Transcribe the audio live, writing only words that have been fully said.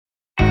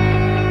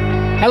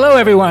Hello,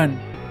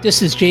 everyone.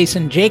 This is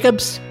Jason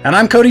Jacobs. And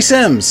I'm Cody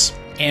Sims.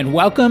 And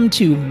welcome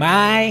to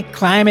My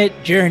Climate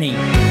Journey.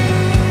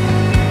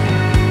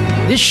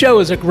 This show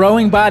is a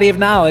growing body of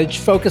knowledge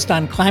focused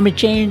on climate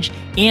change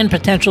and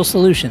potential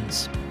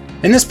solutions.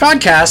 In this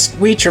podcast,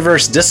 we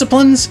traverse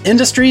disciplines,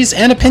 industries,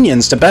 and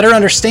opinions to better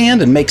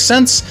understand and make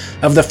sense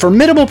of the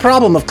formidable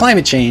problem of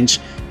climate change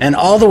and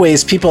all the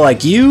ways people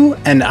like you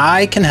and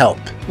I can help.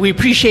 We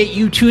appreciate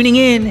you tuning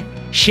in,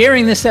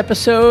 sharing this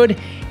episode,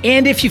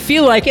 and if you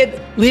feel like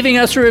it, leaving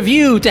us a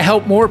review to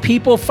help more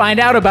people find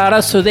out about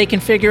us so they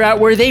can figure out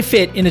where they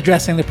fit in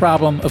addressing the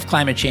problem of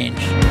climate change.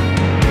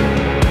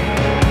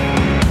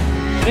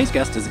 Today's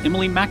guest is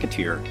Emily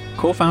McAteer,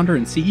 co-founder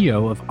and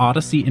CEO of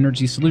Odyssey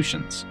Energy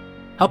Solutions,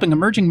 helping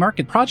emerging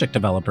market project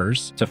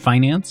developers to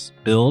finance,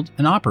 build,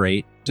 and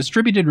operate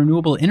distributed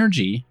renewable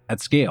energy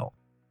at scale.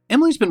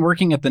 Emily's been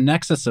working at the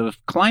nexus of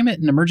climate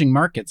and emerging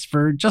markets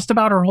for just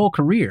about her whole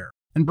career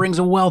and brings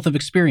a wealth of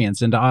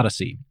experience into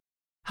Odyssey.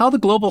 How the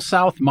Global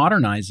South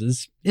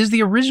modernizes is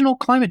the original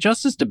climate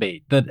justice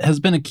debate that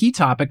has been a key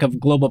topic of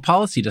global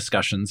policy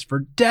discussions for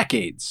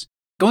decades,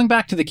 going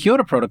back to the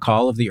Kyoto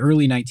Protocol of the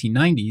early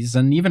 1990s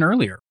and even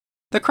earlier.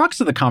 The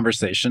crux of the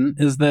conversation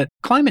is that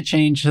climate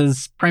change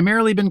has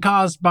primarily been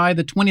caused by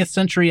the 20th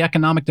century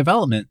economic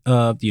development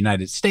of the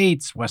United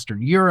States,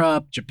 Western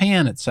Europe,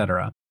 Japan,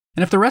 etc.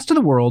 And if the rest of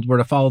the world were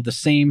to follow the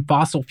same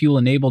fossil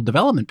fuel-enabled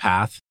development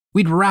path,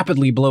 we'd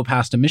rapidly blow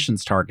past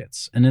emissions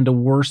targets and into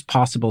worst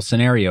possible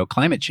scenario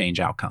climate change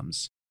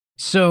outcomes.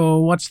 So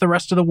what's the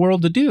rest of the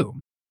world to do?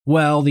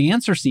 Well, the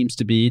answer seems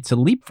to be to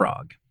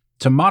leapfrog,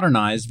 to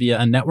modernize via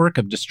a network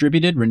of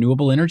distributed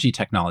renewable energy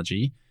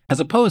technology, as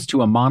opposed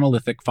to a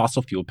monolithic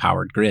fossil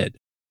fuel-powered grid.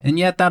 And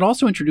yet that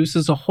also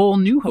introduces a whole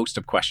new host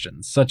of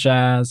questions, such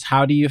as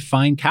how do you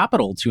find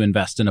capital to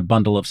invest in a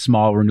bundle of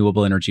small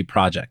renewable energy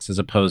projects as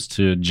opposed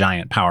to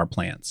giant power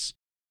plants?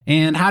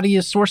 And how do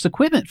you source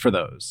equipment for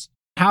those?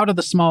 How do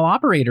the small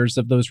operators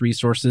of those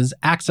resources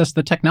access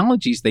the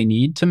technologies they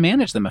need to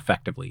manage them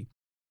effectively?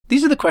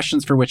 These are the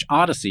questions for which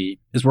Odyssey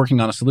is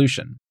working on a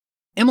solution.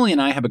 Emily and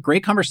I have a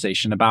great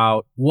conversation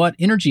about what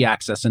energy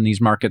access in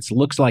these markets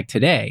looks like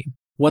today,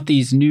 what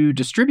these new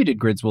distributed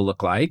grids will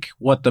look like,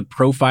 what the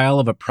profile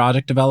of a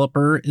project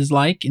developer is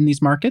like in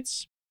these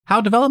markets,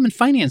 how development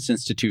finance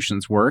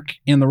institutions work,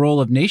 and the role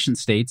of nation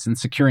states in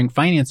securing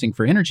financing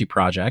for energy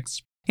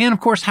projects, and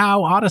of course,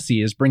 how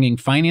Odyssey is bringing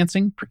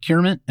financing,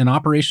 procurement, and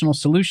operational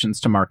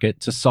solutions to market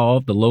to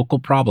solve the local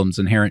problems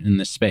inherent in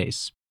this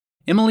space.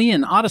 Emily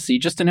and Odyssey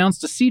just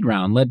announced a seed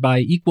round led by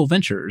Equal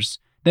Ventures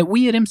that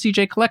we at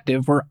MCJ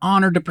Collective were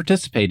honored to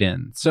participate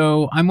in.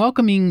 So I'm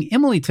welcoming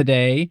Emily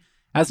today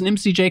as an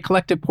MCJ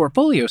Collective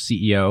portfolio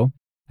CEO,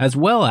 as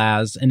well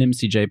as an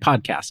MCJ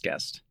podcast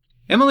guest.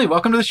 Emily,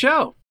 welcome to the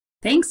show.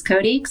 Thanks,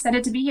 Cody.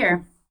 Excited to be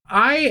here.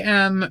 I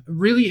am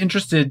really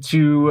interested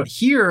to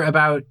hear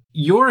about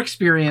your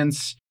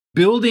experience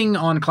building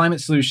on climate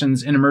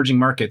solutions in emerging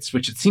markets,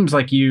 which it seems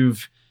like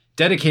you've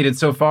dedicated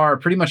so far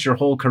pretty much your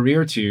whole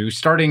career to,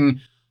 starting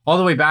all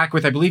the way back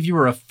with, I believe you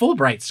were a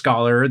Fulbright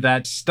scholar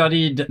that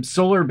studied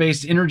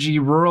solar-based energy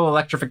rural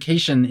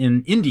electrification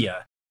in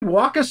India.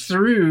 Walk us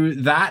through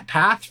that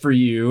path for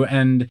you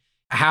and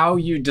how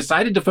you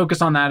decided to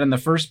focus on that in the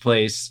first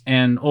place,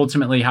 and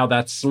ultimately how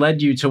that's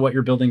led you to what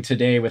you're building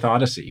today with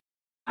Odyssey.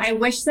 I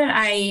wish that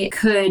I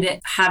could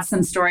have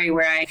some story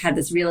where I had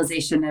this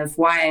realization of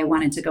why I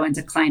wanted to go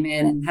into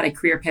climate and had a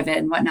career pivot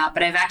and whatnot.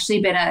 But I've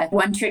actually been a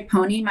one-trick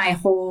pony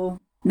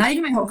not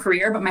even my whole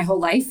career, but my whole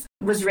life.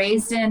 Was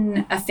raised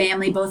in a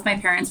family. Both my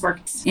parents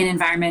worked in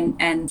environment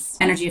and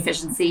energy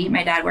efficiency.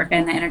 My dad worked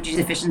in the energy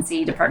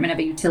efficiency department of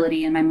a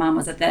utility, and my mom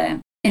was at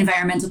the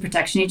Environmental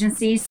Protection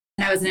Agency.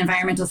 I was an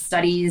environmental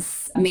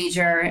studies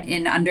major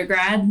in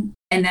undergrad,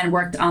 and then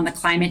worked on the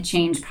climate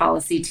change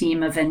policy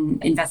team of an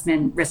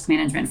investment risk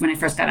management when I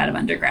first got out of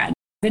undergrad.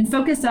 I've been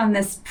focused on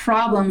this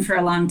problem for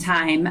a long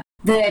time.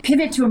 The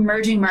pivot to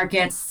emerging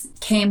markets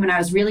came when I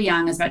was really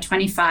young. I was about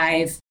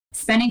 25,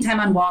 spending time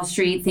on Wall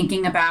Street,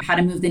 thinking about how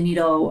to move the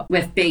needle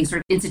with big sort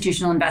of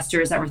institutional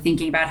investors that were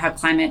thinking about how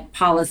climate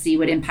policy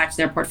would impact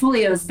their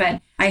portfolios.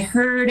 But I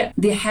heard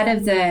the head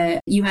of the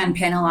UN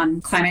panel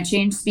on climate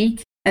change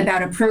speak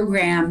about a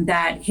program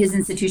that his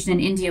institution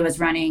in India was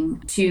running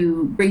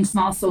to bring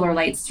small solar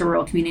lights to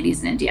rural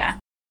communities in India.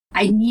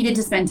 I needed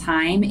to spend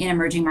time in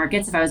emerging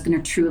markets if I was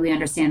going to truly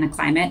understand the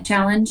climate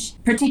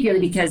challenge,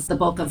 particularly because the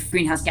bulk of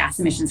greenhouse gas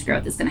emissions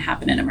growth is going to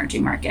happen in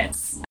emerging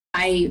markets.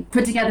 I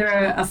put together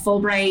a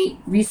Fulbright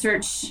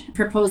research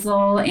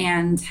proposal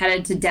and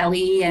headed to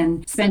Delhi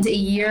and spent a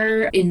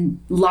year in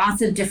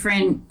lots of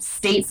different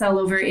states all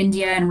over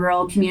India and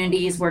rural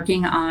communities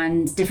working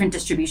on different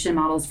distribution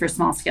models for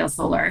small-scale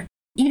solar.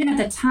 Even at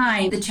the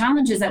time, the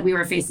challenges that we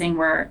were facing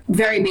were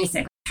very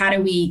basic. How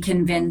do we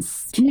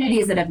convince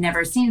communities that have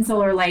never seen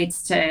solar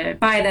lights to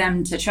buy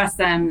them, to trust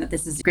them, that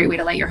this is a great way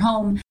to light your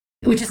home?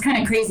 Which is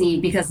kind of crazy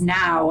because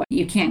now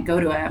you can't go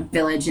to a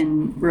village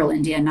in rural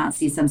India and not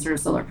see some sort of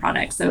solar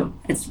product. So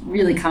it's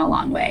really come a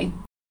long way.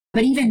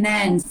 But even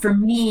then, for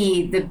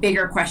me, the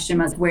bigger question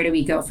was, where do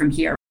we go from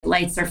here?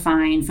 Lights are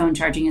fine, phone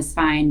charging is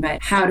fine,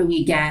 but how do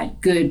we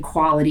get good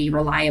quality,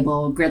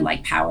 reliable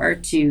grid-like power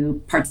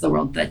to parts of the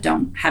world that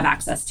don't have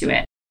access to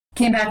it?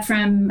 Came back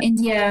from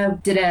India,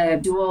 did a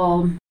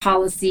dual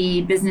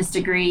policy business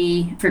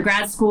degree for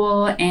grad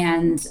school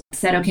and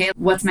said, okay,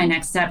 what's my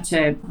next step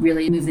to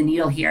really move the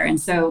needle here? And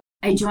so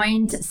I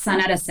joined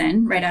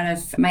SunEdison right out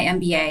of my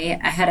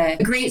MBA. I had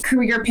a great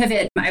career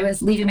pivot. I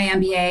was leaving my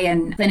MBA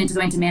and planning to go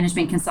into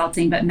management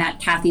consulting, but met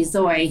Kathy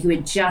Zoy, who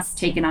had just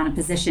taken on a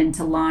position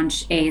to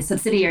launch a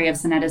subsidiary of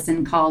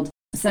SunEdison called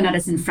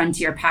SunEdison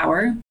Frontier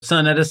Power.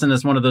 SunEdison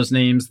is one of those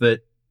names that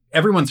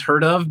everyone's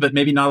heard of, but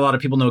maybe not a lot of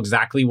people know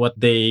exactly what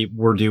they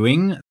were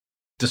doing.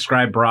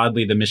 Describe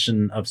broadly the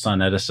mission of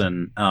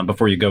SunEdison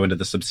before you go into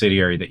the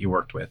subsidiary that you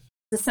worked with.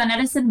 The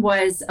SunEdison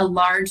was a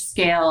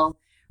large-scale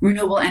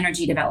renewable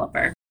energy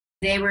developer.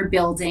 They were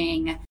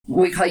building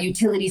what we call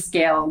utility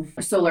scale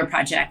solar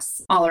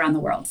projects all around the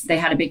world. They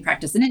had a big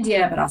practice in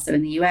India, but also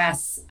in the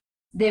US.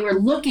 They were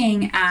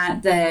looking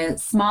at the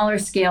smaller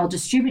scale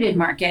distributed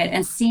market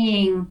and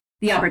seeing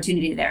the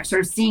opportunity there,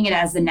 sort of seeing it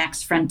as the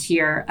next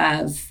frontier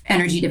of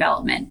energy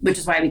development, which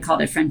is why we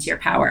called it Frontier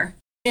Power.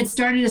 It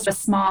started as a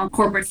small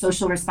corporate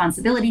social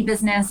responsibility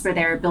business where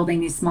they were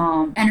building these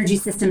small energy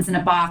systems in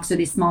a box or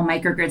these small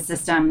microgrid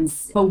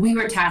systems. But we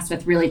were tasked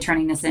with really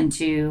turning this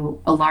into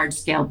a large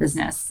scale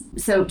business.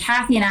 So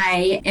Kathy and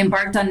I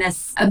embarked on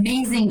this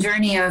amazing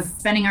journey of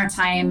spending our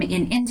time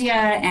in India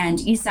and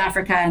East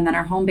Africa and then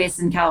our home base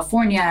in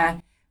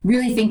California,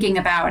 really thinking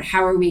about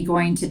how are we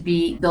going to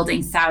be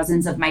building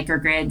thousands of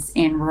microgrids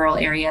in rural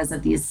areas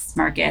of these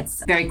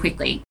markets very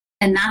quickly.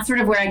 And that's sort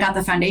of where I got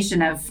the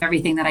foundation of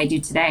everything that I do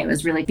today. It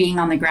was really being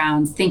on the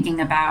ground, thinking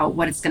about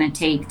what it's going to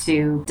take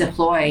to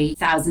deploy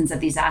thousands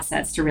of these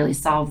assets to really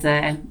solve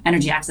the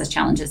energy access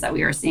challenges that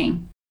we were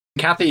seeing.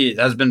 Kathy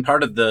has been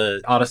part of the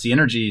Odyssey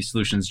Energy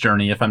Solutions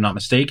journey, if I'm not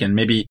mistaken.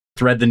 Maybe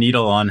thread the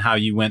needle on how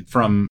you went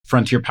from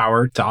Frontier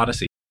Power to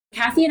Odyssey.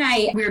 Kathy and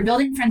I, we were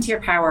building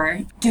Frontier Power,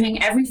 doing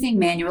everything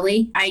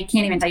manually. I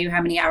can't even tell you how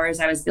many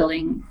hours I was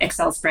building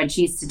Excel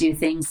spreadsheets to do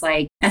things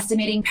like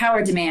estimating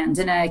power demand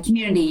in a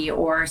community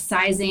or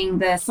sizing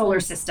the solar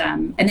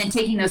system, and then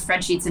taking those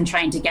spreadsheets and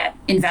trying to get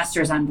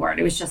investors on board.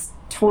 It was just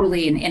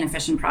totally an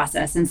inefficient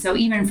process. And so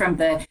even from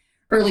the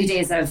early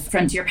days of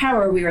Frontier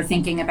Power, we were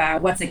thinking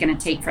about what's it going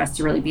to take for us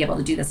to really be able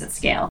to do this at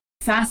scale.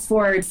 Fast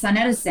forward,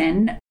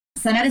 SunEdison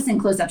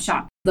closed up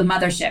shop. The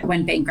mothership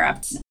went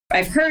bankrupt.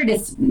 I've heard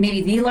it's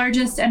maybe the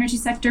largest energy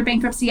sector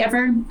bankruptcy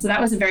ever. So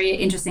that was a very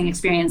interesting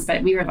experience.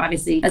 But we were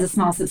obviously, as a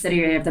small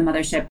subsidiary of the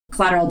mothership,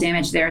 collateral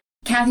damage there.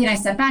 Kathy and I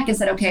stepped back and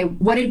said, okay,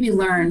 what did we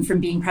learn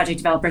from being project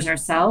developers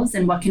ourselves?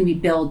 And what can we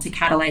build to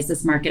catalyze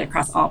this market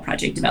across all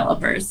project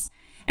developers?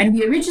 And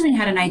we originally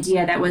had an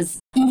idea that was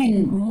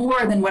even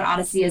more than what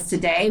Odyssey is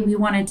today. We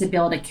wanted to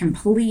build a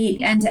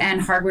complete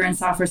end-to-end hardware and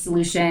software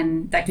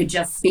solution that could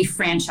just be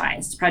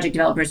franchised. Project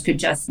developers could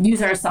just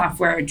use our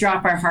software,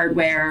 drop our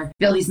hardware,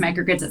 build these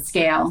microgrids at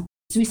scale.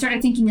 So we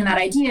started thinking in that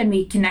idea, and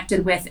we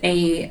connected with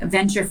a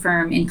venture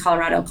firm in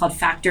Colorado called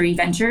Factory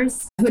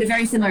Ventures, who had a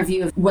very similar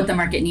view of what the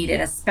market needed,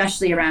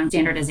 especially around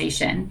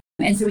standardization.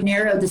 And so we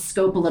narrowed the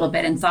scope a little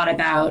bit and thought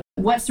about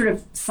what sort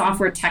of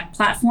software tech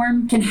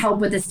platform can help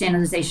with the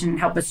standardization and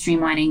help with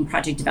streamlining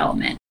project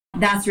development.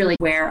 That's really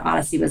where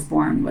Odyssey was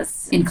born,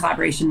 was in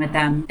collaboration with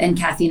them. And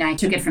Kathy and I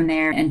took it from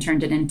there and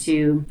turned it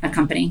into a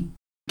company.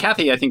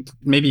 Kathy, I think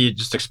maybe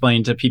just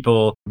explain to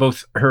people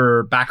both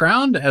her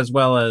background as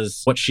well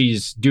as what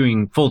she's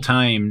doing full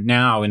time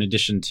now, in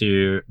addition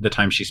to the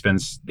time she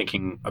spends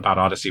thinking about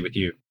Odyssey with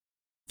you.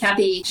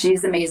 Kathy,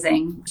 she's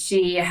amazing.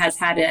 She has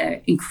had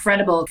an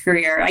incredible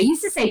career. I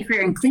used to say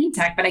career in clean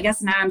tech, but I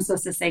guess now I'm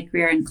supposed to say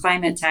career in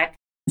climate tech.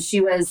 She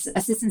was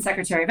Assistant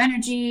Secretary of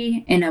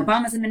Energy in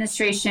Obama's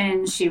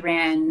administration. She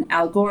ran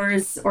Al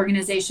Gore's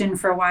organization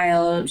for a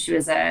while. She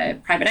was a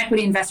private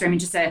equity investor. I mean,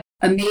 just an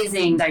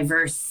amazing,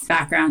 diverse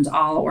background,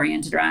 all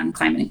oriented around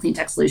climate and clean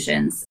tech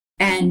solutions.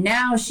 And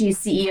now she's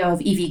CEO of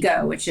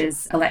EVgo, which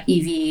is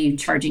EV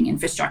charging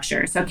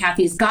infrastructure. So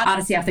Kathy's got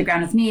Odyssey off the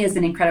ground with me, has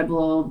been an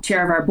incredible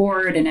chair of our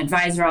board and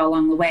advisor all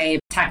along the way,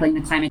 tackling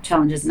the climate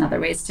challenges in other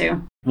ways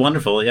too.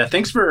 Wonderful. Yeah,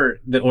 thanks for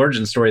the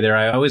origin story there.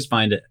 I always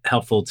find it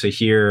helpful to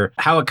hear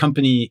how a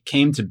company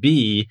came to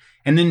be.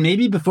 And then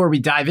maybe before we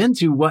dive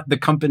into what the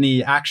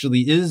company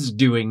actually is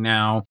doing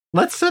now,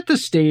 let's set the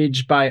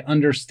stage by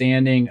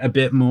understanding a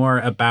bit more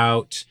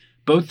about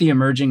both the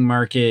emerging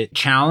market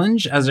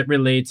challenge as it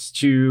relates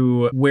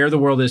to where the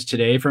world is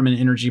today from an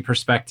energy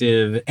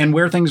perspective and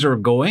where things are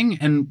going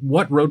and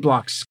what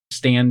roadblocks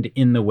stand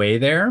in the way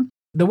there.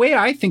 The way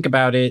I think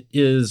about it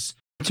is,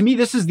 to me,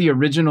 this is the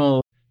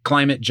original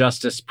climate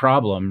justice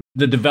problem.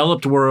 The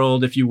developed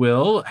world, if you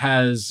will,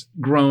 has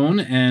grown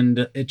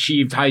and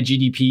achieved high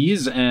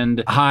GDPs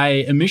and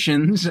high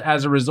emissions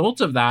as a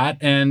result of that.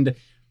 And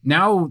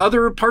now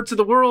other parts of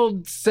the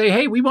world say,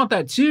 hey, we want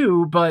that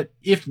too. But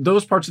if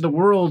those parts of the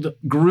world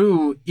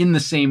grew in the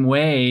same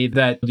way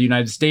that the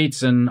United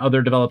States and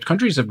other developed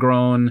countries have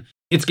grown,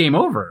 it's game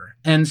over.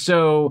 And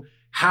so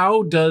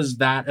how does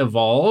that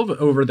evolve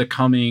over the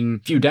coming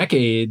few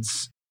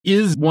decades?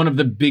 is one of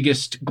the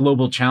biggest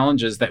global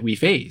challenges that we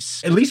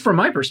face, at least from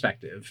my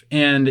perspective,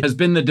 and has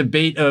been the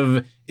debate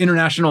of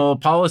international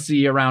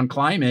policy around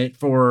climate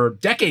for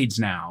decades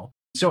now.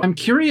 So I'm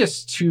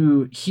curious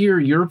to hear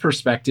your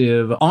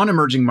perspective on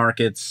emerging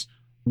markets,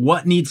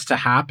 what needs to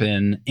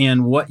happen,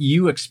 and what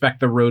you expect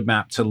the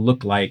roadmap to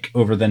look like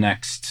over the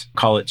next,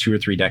 call it 2 or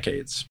 3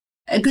 decades.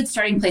 A good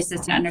starting place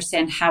is to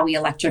understand how we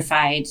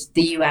electrified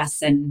the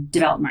US and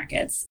developed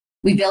markets.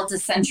 We built a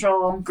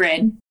central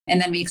grid,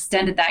 and then we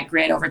extended that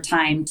grid over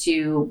time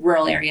to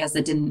rural areas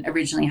that didn't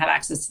originally have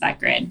access to that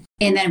grid.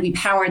 And then we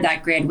powered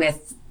that grid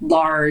with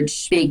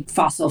large, big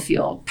fossil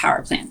fuel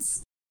power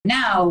plants.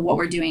 Now, what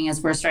we're doing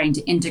is we're starting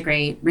to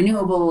integrate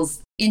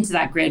renewables into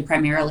that grid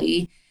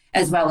primarily,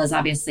 as well as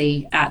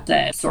obviously at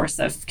the source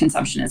of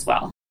consumption as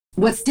well.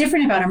 What's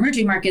different about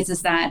emerging markets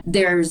is that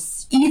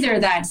there's either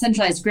that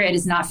centralized grid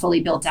is not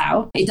fully built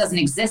out, it doesn't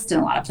exist in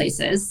a lot of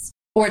places,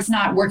 or it's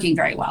not working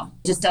very well.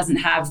 It just doesn't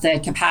have the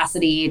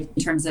capacity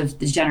in terms of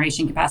the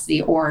generation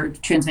capacity or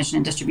transmission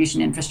and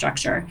distribution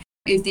infrastructure.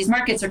 If these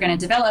markets are going to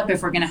develop,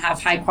 if we're going to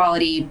have high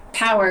quality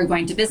power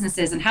going to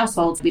businesses and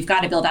households, we've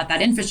got to build out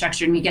that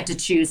infrastructure, and we get to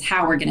choose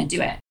how we're going to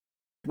do it.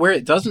 Where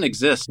it doesn't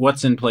exist,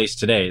 what's in place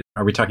today?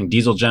 Are we talking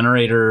diesel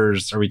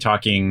generators? Are we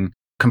talking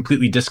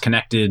completely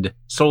disconnected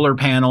solar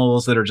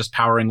panels that are just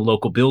powering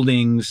local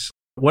buildings?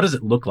 What does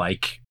it look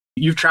like?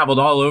 You've traveled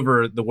all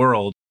over the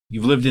world.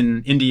 You've lived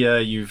in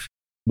India.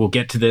 We'll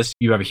get to this.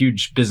 You have a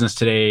huge business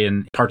today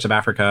in parts of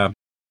Africa.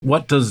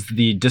 What does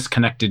the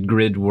disconnected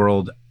grid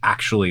world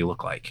actually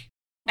look like?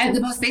 At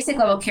the most basic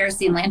level,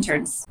 kerosene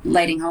lanterns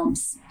lighting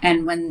homes.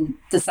 And when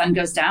the sun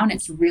goes down,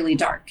 it's really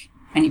dark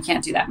and you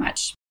can't do that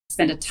much.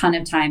 Spend a ton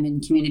of time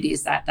in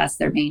communities that's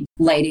their main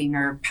lighting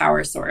or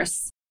power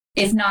source.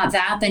 If not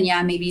that, then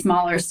maybe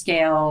smaller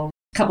scale,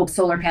 a couple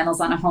solar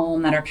panels on a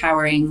home that are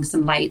powering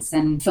some lights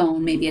and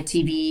phone, maybe a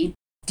TV,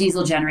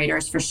 diesel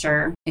generators for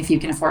sure, if you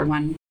can afford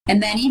one.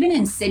 And then even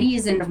in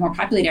cities and more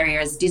populated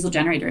areas, diesel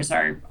generators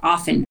are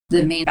often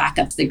the main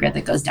backup to the grid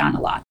that goes down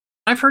a lot.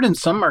 I've heard in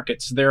some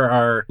markets there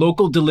are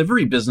local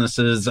delivery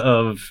businesses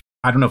of,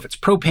 I don't know if it's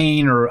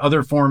propane or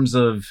other forms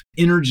of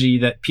energy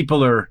that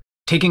people are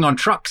taking on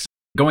trucks,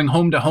 going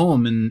home to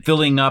home and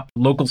filling up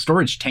local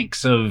storage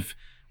tanks of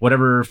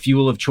whatever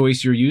fuel of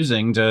choice you're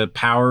using to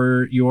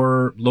power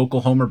your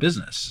local home or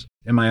business.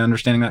 Am I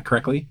understanding that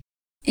correctly?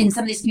 In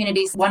some of these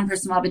communities, one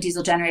person will have a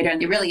diesel generator,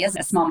 and it really is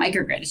a small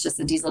microgrid. It's just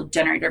a diesel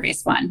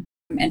generator-based one,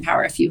 and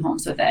power a few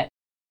homes with it.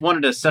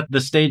 Wanted to set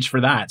the stage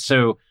for that.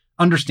 So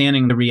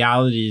understanding the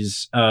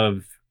realities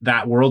of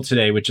that world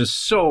today, which is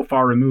so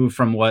far removed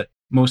from what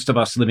most of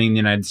us living in the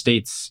United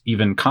States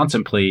even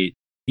contemplate,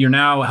 you're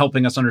now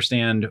helping us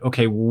understand,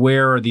 okay,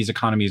 where are these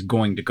economies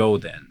going to go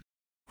then?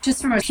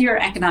 Just from a pure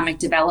economic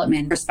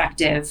development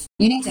perspective,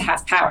 you need to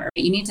have power.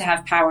 You need to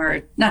have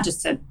power, not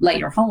just to light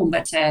your home,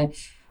 but to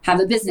have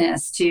a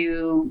business,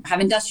 to have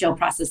industrial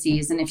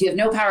processes. And if you have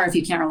no power, if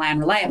you can't rely on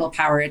reliable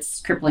power,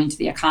 it's crippling to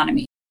the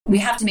economy. We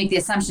have to make the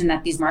assumption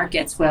that these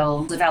markets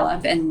will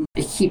develop. And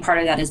a key part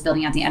of that is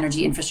building out the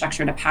energy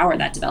infrastructure to power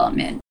that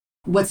development.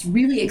 What's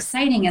really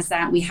exciting is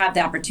that we have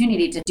the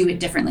opportunity to do it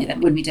differently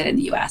than when we did in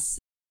the US.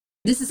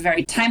 This is a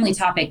very timely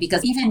topic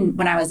because even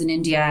when I was in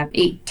India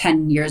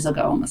 8-10 years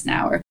ago, almost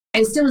now,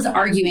 I still was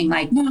arguing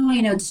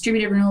no,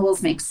 distributed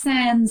renewables make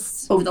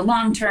sense over the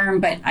long term,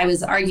 but I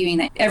was arguing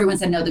that everyone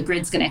said, no, the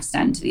grid's going to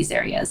extend to these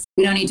areas.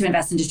 We don't need to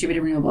invest in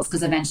distributed renewables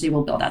because eventually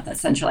we'll build out that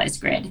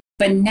centralized grid.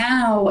 But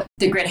now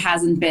the grid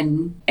hasn't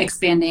been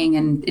expanding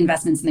and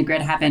investments in the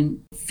grid haven't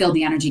filled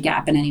the energy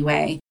gap in any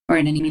way or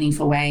in any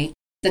meaningful way.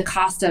 The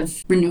cost of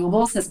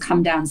renewables has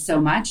come down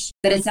so much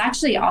that it's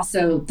actually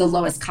also the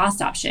lowest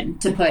cost option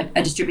to put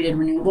a distributed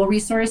renewable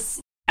resource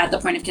at the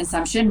point of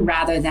consumption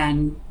rather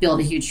than build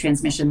a huge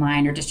transmission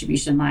line or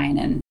distribution line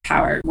and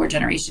power more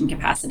generation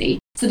capacity.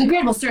 So the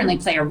grid will certainly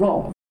play a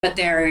role, but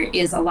there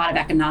is a lot of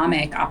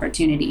economic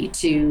opportunity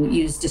to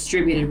use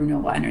distributed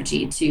renewable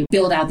energy to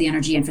build out the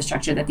energy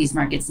infrastructure that these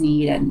markets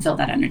need and fill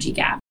that energy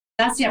gap.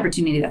 That's the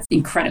opportunity that's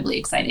incredibly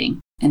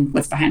exciting and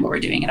what's behind what we're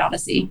doing at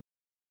Odyssey.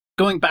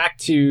 Going back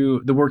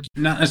to the work,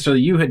 not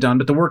necessarily you had done,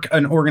 but the work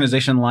an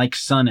organization like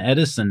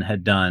SunEdison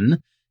had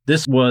done,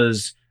 this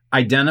was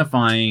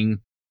identifying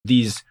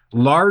these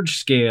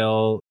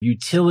large-scale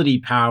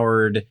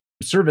utility-powered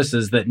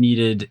services that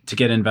needed to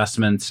get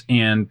investments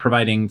and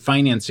providing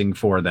financing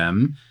for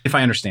them, if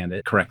I understand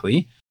it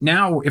correctly.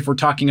 Now, if we're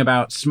talking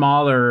about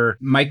smaller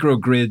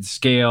microgrid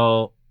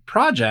scale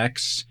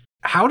projects,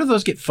 how do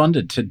those get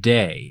funded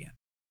today?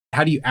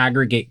 How do you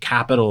aggregate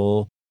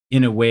capital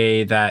in a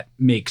way that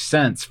makes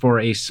sense for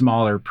a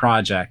smaller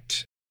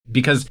project?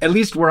 Because at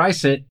least where I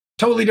sit,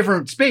 totally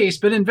different space,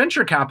 but in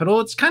venture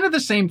capital, it's kind of the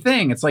same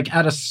thing. It's like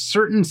at a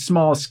certain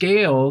small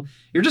scale,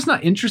 you're just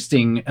not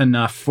interesting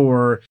enough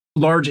for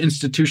large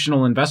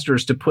institutional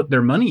investors to put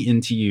their money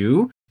into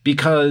you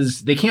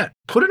because they can't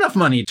put enough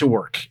money to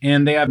work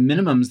and they have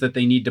minimums that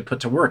they need to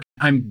put to work.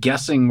 I'm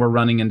guessing we're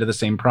running into the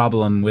same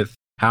problem with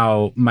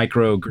how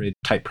microgrid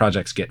type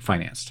projects get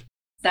financed.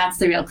 That's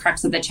the real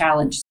crux of the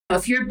challenge. So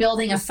if you're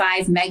building a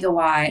 5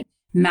 megawatt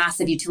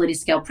massive utility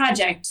scale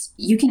project,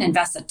 you can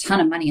invest a ton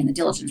of money in the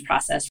diligence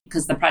process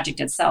because the project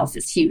itself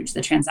is huge.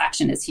 The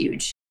transaction is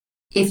huge.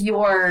 If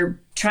you're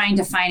trying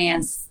to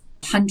finance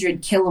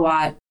 100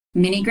 kilowatt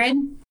mini grid,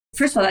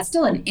 first of all, that's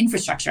still an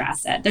infrastructure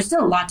asset. There's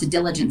still a lot to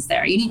diligence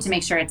there. You need to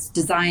make sure it's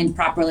designed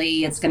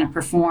properly, it's going to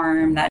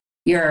perform, that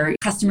your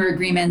customer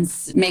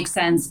agreements make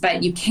sense,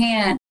 but you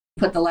can't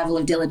put the level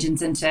of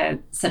diligence into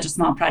such a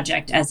small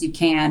project as you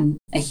can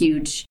a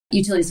huge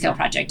utility scale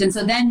project. And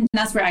so then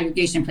that's where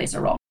aggregation plays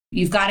a role.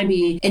 You've got to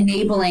be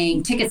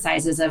enabling ticket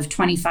sizes of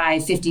 $25,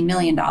 $50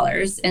 million.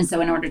 And so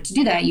in order to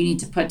do that, you need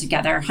to put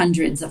together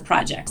hundreds of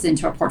projects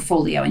into a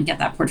portfolio and get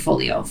that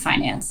portfolio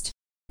financed.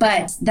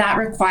 But that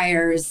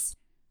requires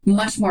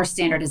much more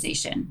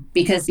standardization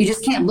because you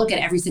just can't look at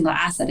every single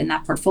asset in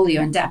that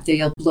portfolio in depth or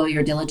you'll blow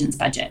your diligence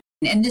budget.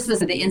 And this was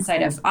the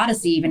insight of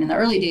Odyssey, even in the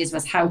early days,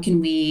 was how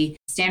can we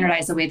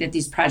standardize the way that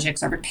these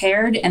projects are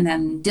prepared and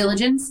then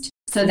diligenced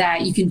so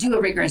that you can do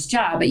a rigorous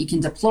job, but you can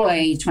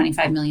deploy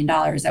 $25 million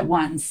at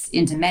once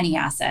into many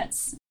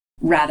assets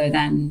rather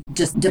than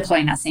just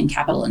deploying that same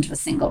capital into a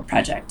single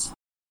project.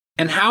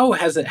 And how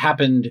has it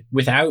happened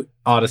without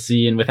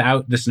Odyssey and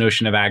without this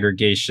notion of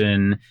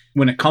aggregation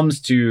when it comes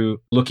to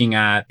looking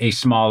at a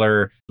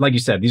smaller, like you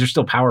said, these are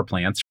still power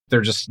plants,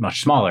 they're just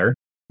much smaller.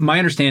 My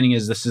understanding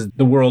is this is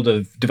the world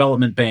of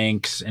development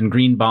banks and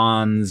green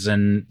bonds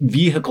and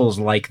vehicles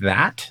like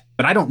that.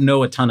 But I don't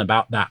know a ton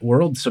about that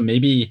world. So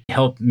maybe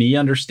help me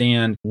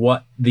understand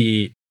what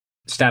the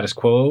status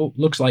quo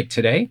looks like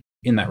today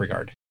in that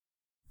regard.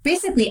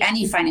 Basically,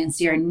 any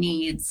financier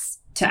needs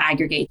to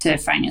aggregate to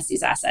finance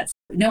these assets.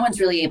 No one's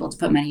really able to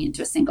put money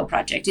into a single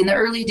project. In the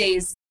early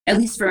days, at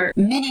least for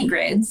mini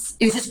grids,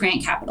 it was just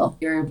grant capital.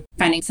 You're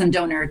finding some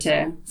donor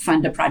to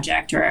fund a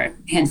project or a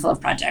handful of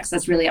projects.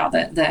 That's really all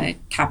the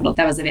capital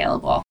that was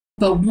available.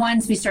 But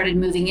once we started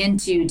moving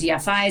into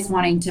DFIs,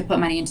 wanting to put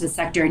money into the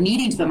sector,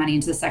 needing to put money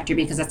into the sector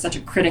because that's such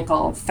a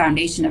critical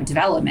foundation of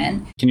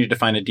development. Can you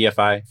define a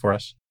DFI for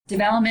us?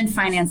 Development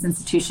Finance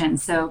Institution.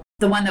 So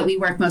the one that we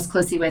work most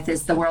closely with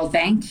is the World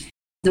Bank.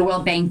 The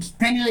World Bank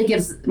primarily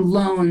gives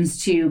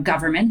loans to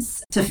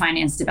governments to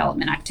finance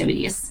development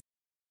activities.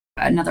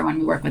 Another one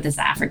we work with is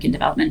the African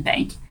Development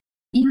Bank.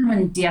 Even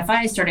when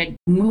DFI started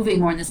moving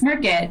more in this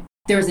market,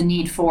 there was a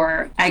need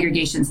for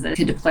aggregation so that it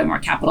could deploy more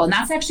capital. And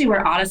that's actually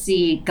where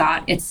Odyssey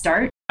got its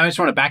start. I just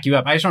want to back you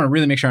up. I just want to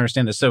really make sure I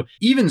understand this. So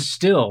even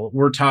still,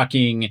 we're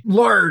talking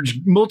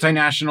large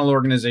multinational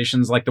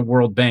organizations like the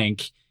World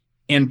Bank,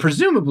 and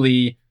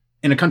presumably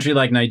in a country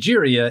like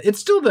Nigeria, it's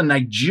still the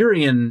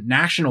Nigerian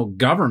national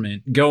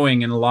government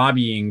going and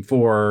lobbying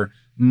for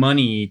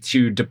money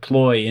to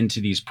deploy into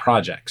these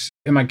projects.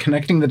 Am I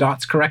connecting the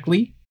dots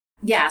correctly?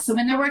 Yeah. So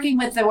when they're working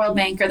with the World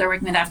Bank or they're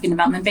working with the African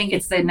Development Bank,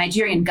 it's the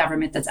Nigerian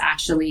government that's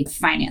actually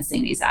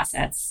financing these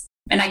assets.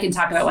 And I can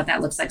talk about what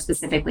that looks like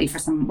specifically for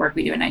some work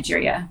we do in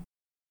Nigeria.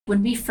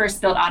 When we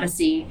first built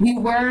Odyssey, we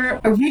were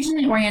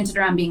originally oriented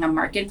around being a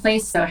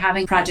marketplace. So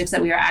having projects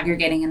that we were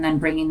aggregating and then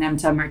bringing them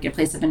to a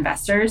marketplace of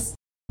investors.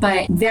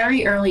 But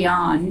very early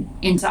on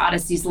into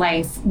Odyssey's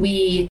life,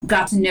 we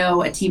got to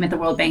know a team at the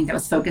World Bank that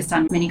was focused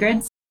on mini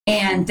grids.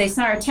 And they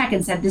saw our tech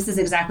and said, this is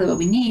exactly what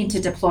we need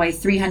to deploy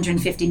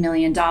 $350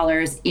 million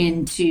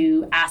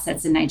into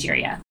assets in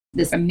Nigeria.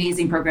 This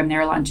amazing program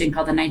they're launching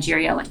called the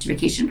Nigeria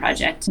Electrification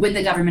Project with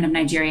the government of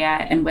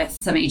Nigeria and with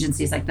some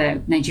agencies like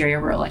the Nigeria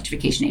Rural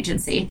Electrification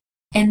Agency.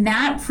 And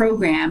that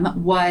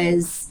program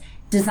was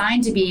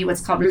designed to be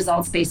what's called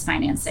results-based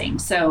financing.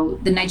 So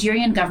the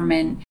Nigerian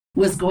government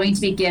was going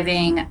to be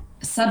giving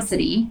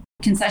subsidy,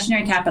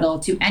 concessionary capital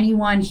to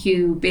anyone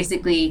who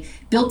basically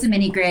built a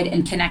mini grid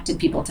and connected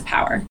people to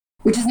power,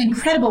 which is an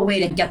incredible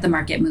way to get the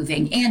market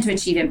moving and to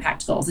achieve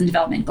impact goals and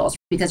development goals.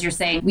 Because you're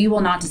saying, we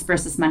will not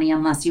disperse this money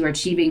unless you are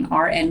achieving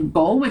our end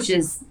goal, which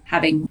is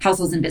having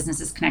households and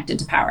businesses connected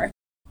to power.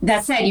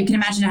 That said, you can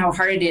imagine how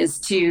hard it is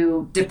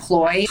to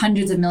deploy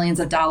hundreds of millions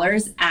of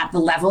dollars at the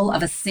level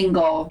of a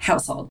single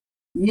household.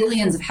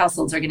 Millions of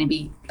households are going to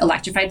be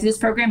electrified through this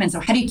program. And so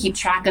how do you keep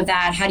track of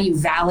that? How do you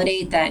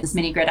validate that this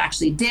mini grid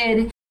actually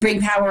did bring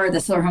power? The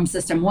solar home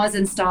system was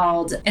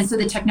installed. And so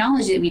the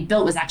technology that we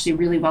built was actually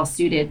really well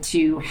suited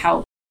to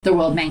help the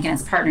World Bank and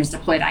its partners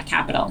deploy that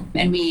capital.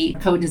 And we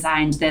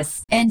co-designed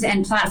this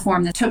end-to-end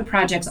platform that took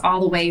projects all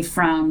the way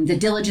from the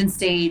diligence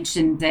stage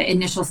and the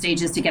initial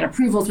stages to get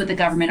approvals with the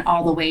government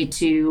all the way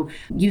to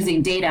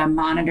using data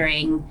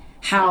monitoring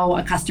how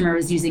a customer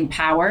was using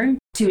power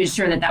to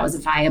ensure that that was a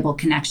viable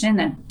connection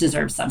that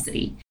deserves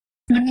subsidy.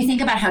 When we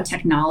think about how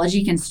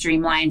technology can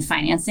streamline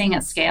financing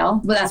at scale,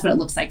 well, that's what it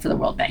looks like for the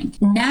World Bank.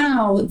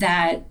 Now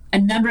that a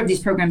number of these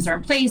programs are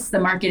in place, the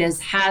market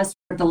has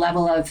the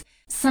level of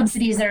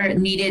subsidies that are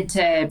needed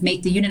to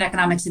make the unit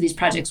economics of these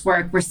projects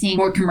work. We're seeing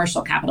more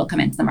commercial capital come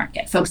into the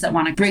market, folks that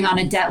want to bring on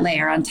a debt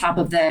layer on top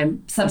of the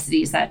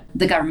subsidies that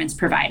the government's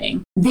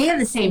providing. They have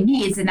the same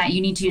needs in that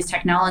you need to use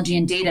technology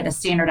and data to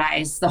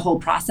standardize the whole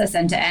process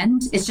end to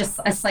end. It's just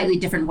a slightly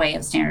different way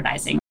of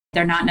standardizing.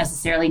 They're not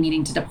necessarily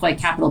needing to deploy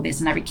capital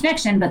based on every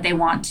connection, but they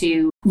want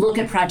to look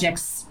at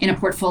projects in a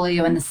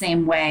portfolio in the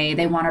same way.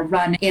 They want to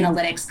run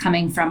analytics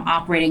coming from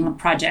operating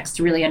projects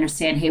to really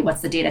understand, hey,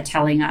 what's the data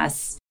telling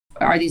us?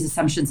 Are these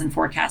assumptions and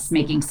forecasts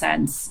making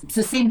sense?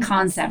 So same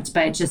concept,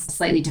 but just a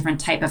slightly different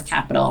type of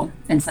capital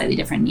and slightly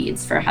different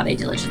needs for how they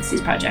diligence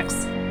these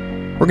projects.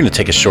 We're going to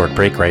take a short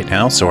break right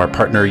now so our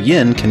partner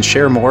Yin can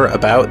share more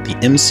about the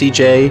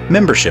MCJ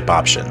membership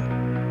option.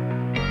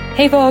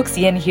 Hey folks,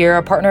 Yin here,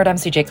 a partner at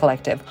MCJ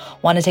Collective.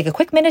 Want to take a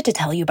quick minute to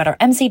tell you about our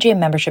MCJ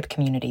membership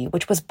community,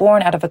 which was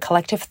born out of a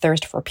collective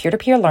thirst for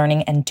peer-to-peer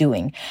learning and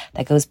doing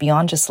that goes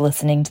beyond just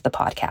listening to the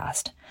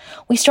podcast.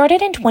 We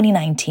started in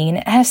 2019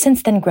 and have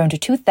since then grown to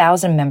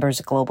 2,000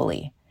 members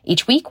globally.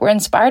 Each week, we're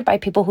inspired by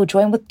people who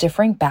join with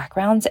differing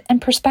backgrounds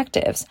and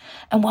perspectives.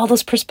 And while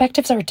those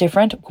perspectives are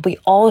different, what we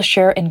all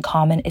share in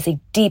common is a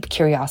deep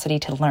curiosity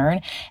to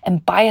learn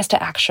and bias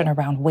to action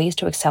around ways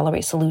to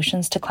accelerate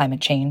solutions to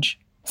climate change.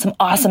 Some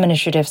awesome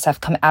initiatives have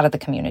come out of the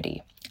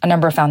community. A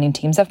number of founding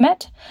teams have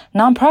met,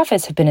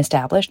 nonprofits have been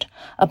established,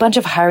 a bunch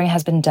of hiring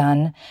has been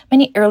done,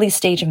 many early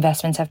stage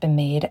investments have been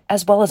made,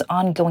 as well as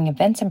ongoing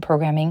events and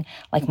programming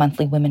like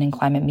monthly Women in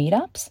Climate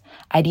meetups,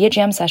 idea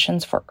jam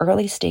sessions for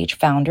early stage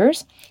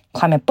founders,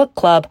 climate book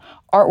club,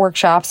 art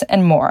workshops,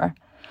 and more.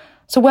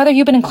 So whether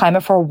you've been in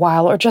climate for a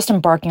while or just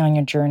embarking on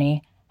your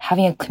journey,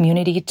 having a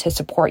community to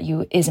support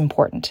you is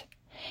important.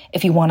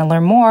 If you want to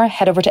learn more,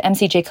 head over to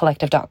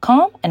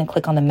mcjcollective.com and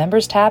click on the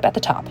members tab at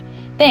the top.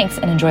 Thanks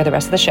and enjoy the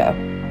rest of the show.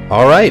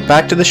 All right,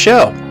 back to the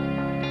show.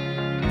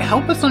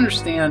 Help us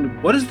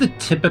understand, what does the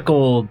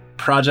typical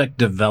project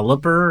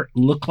developer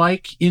look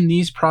like in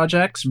these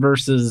projects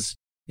versus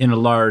in a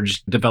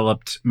large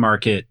developed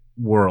market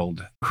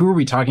world? Who are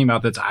we talking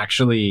about that's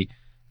actually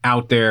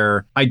out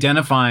there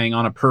identifying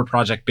on a per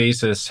project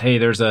basis, hey,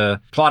 there's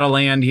a plot of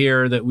land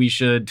here that we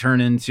should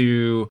turn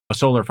into a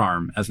solar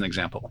farm, as an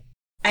example?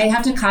 I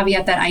have to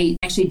caveat that I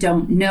actually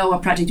don't know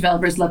what project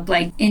developers look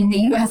like in the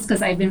US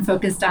because I've been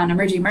focused on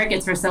emerging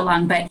markets for so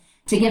long. But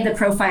to give the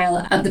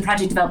profile of the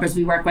project developers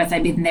we work with, I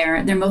mean,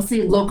 they're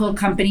mostly local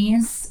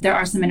companies. There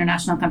are some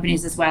international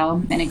companies as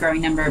well, and a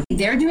growing number.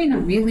 They're doing a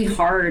really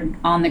hard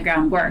on the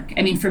ground work.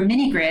 I mean, for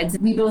mini grids,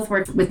 we both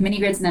work with mini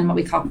grids and then what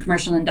we call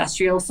commercial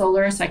industrial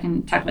solar. So I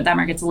can talk about that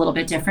market's a little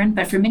bit different.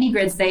 But for mini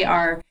grids, they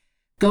are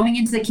going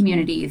into the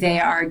community. They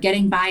are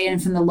getting buy-in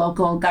from the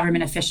local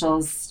government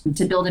officials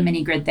to build a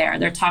mini grid there.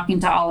 They're talking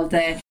to all of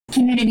the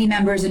community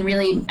members and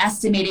really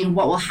estimating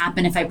what will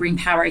happen if I bring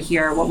power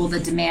here. What will the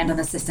demand on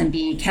the system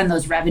be? Can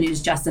those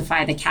revenues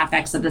justify the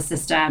capex of the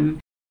system?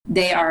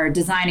 They are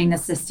designing the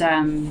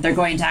system. They're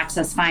going to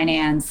access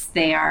finance.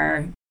 They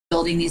are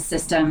building these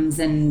systems,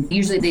 and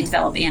usually they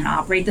develop and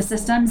operate the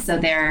system. So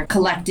they're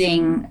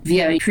collecting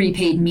via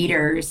prepaid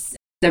meters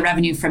the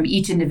revenue from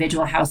each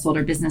individual household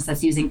or business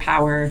that's using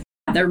power.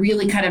 They're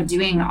really kind of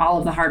doing all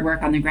of the hard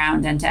work on the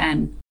ground end to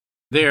end.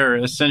 They're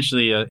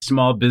essentially a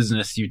small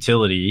business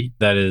utility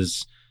that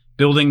is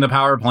building the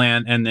power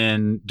plant and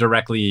then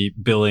directly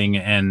billing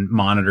and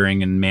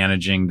monitoring and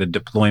managing the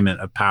deployment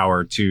of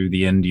power to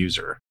the end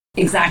user.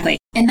 Exactly.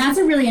 And that's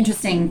a really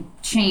interesting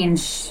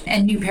change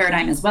and new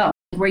paradigm as well.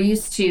 We're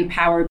used to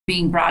power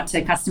being brought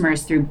to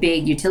customers through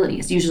big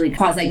utilities, usually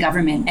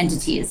quasi-government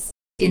entities.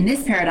 In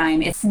this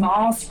paradigm, it's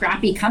small,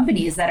 scrappy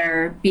companies that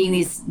are being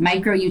these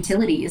micro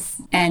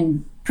utilities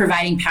and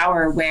providing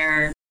power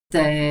where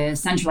the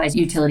centralized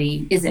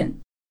utility isn't.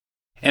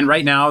 And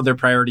right now, their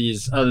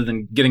priorities, other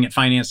than getting it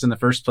financed in the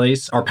first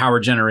place, are power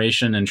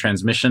generation and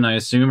transmission, I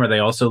assume. Are they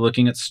also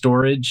looking at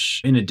storage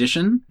in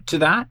addition to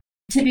that?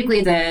 Typically,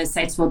 the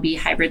sites will be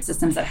hybrid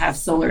systems that have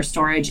solar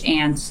storage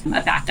and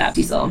a backup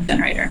diesel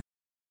generator.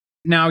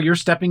 Now, you're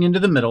stepping into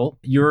the middle.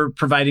 You're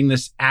providing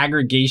this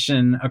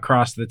aggregation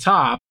across the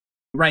top.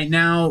 Right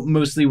now,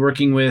 mostly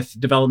working with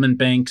development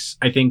banks,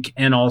 I think,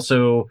 and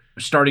also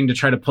starting to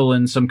try to pull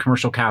in some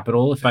commercial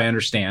capital, if I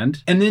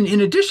understand. And then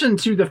in addition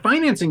to the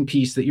financing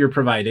piece that you're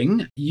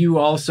providing, you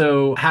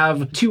also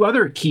have two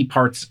other key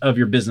parts of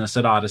your business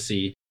at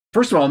Odyssey.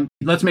 First of all,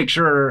 let's make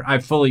sure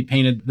I've fully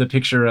painted the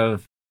picture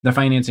of the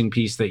financing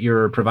piece that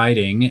you're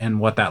providing and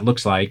what that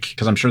looks like,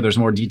 because I'm sure there's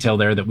more detail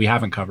there that we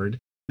haven't covered.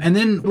 And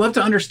then love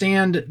to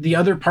understand the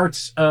other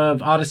parts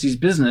of Odyssey's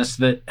business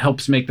that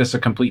helps make this a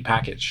complete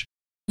package.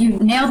 You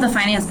nailed the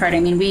finance part. I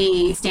mean,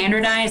 we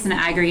standardize and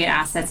aggregate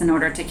assets in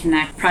order to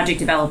connect project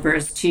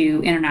developers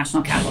to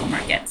international capital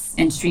markets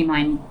and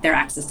streamline their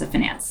access to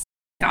finance.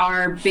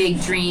 Our big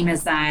dream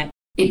is that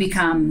it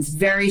becomes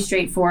very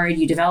straightforward.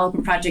 You develop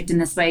a project in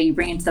this way, you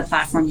bring it to the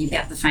platform, you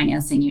get the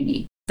financing you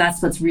need.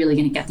 That's what's really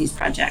going to get these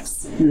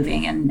projects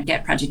moving and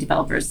get project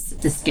developers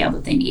the scale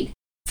that they need.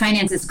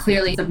 Finance is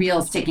clearly the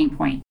real sticking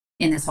point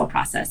in this whole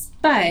process.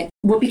 But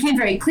what became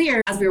very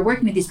clear as we were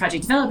working with these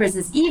project developers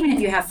is even if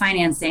you have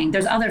financing,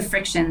 there's other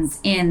frictions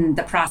in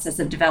the process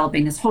of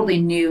developing this wholly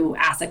new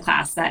asset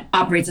class that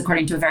operates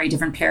according to a very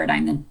different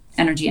paradigm than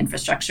energy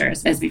infrastructure,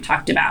 as we've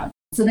talked about.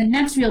 So the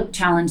next real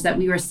challenge that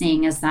we were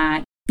seeing is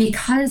that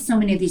because so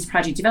many of these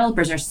project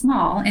developers are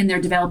small and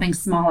they're developing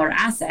smaller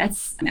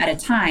assets at a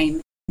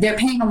time, they're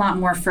paying a lot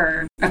more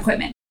for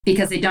equipment.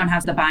 because they don't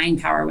have the buying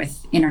power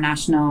with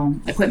international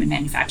equipment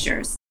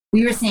manufacturers.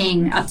 We were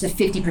seeing up to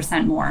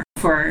 50% more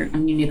for a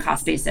new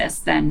cost basis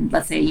than,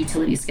 let's say, a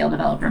utility scale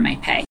developer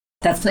might pay.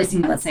 That's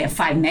placing, let's say, a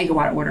 5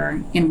 megawatt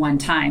order in one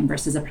time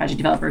versus a project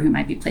developer who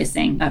might be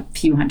placing a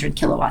few hundred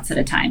kilowatts at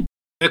a time.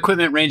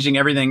 Equipment ranging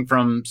everything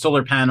from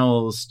solar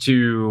panels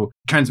to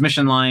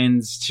transmission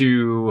lines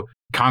to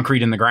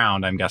concrete in the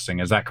ground, I'm guessing.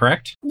 Is that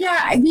correct?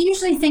 Yeah, we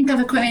usually think of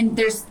equipment,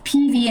 there's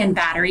PV and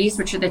batteries,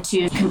 which are the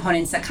two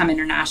components that come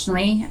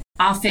internationally.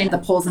 Often the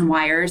poles and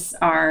wires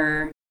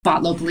are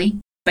bought locally.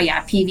 But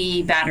yeah,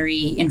 PV,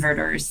 battery,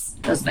 inverters,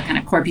 those are the kind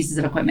of core pieces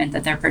of equipment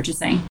that they're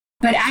purchasing.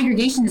 But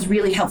aggregation is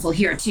really helpful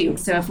here too.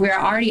 So if we're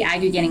already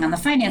aggregating on the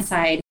finance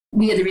side,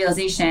 we had the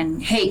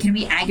realization, hey, can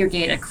we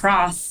aggregate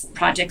across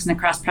projects and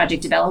across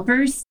project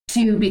developers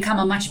to become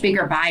a much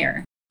bigger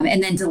buyer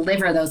and then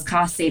deliver those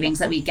cost savings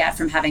that we get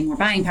from having more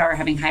buying power,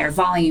 having higher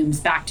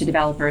volumes back to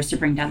developers to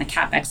bring down the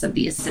CapEx of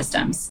these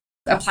systems.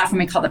 A platform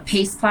we call the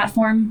PACE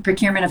platform,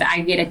 procurement of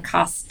aggregated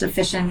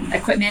cost-efficient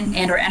equipment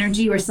and or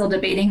energy. We're still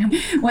debating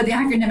what the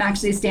acronym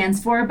actually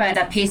stands for, but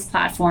the PACE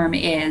platform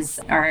is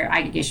our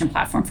aggregation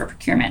platform for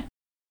procurement.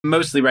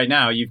 Mostly right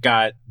now, you've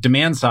got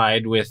demand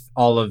side with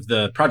all of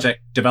the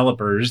project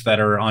developers that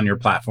are on your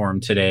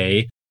platform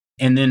today.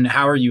 And then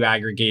how are you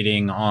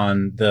aggregating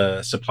on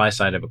the supply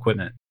side of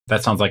equipment?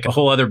 That sounds like a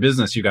whole other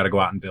business you got to go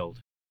out and build.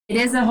 It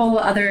is a whole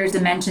other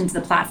dimension to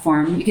the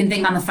platform. You can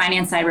think on the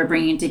finance side, we're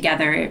bringing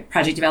together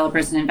project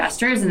developers and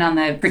investors. And on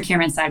the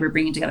procurement side, we're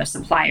bringing together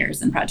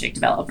suppliers and project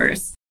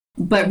developers.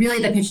 But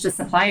really the pitch to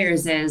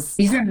suppliers is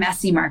these are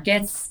messy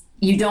markets.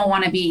 You don't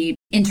want to be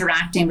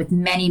interacting with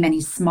many,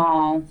 many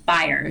small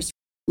buyers.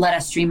 Let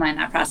us streamline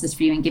that process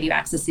for you and give you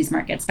access to these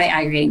markets by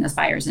aggregating those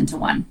buyers into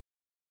one.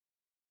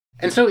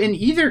 And so in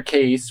either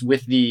case,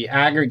 with the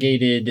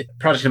aggregated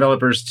project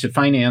developers to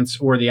finance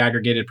or the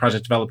aggregated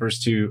project developers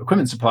to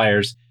equipment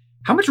suppliers,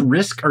 how much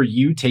risk are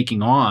you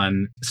taking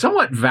on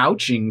somewhat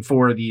vouching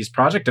for these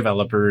project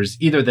developers,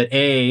 either that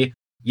A,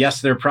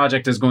 yes, their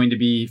project is going to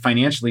be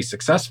financially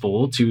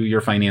successful to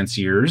your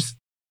financiers,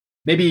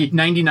 maybe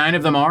 99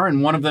 of them are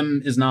and one of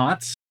them is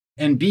not,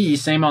 and B,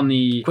 same on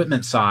the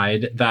equipment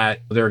side, that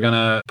they're going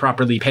to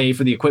properly pay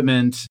for the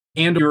equipment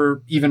and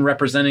you're even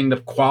representing the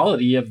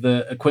quality of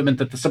the equipment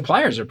that the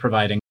suppliers are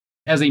providing.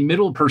 As a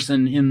middle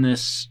person in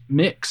this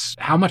mix,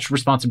 how much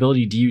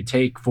responsibility do you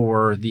take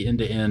for the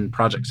end-to-end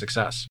project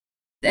success?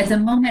 At the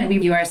moment, we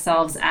view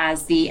ourselves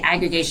as the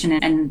aggregation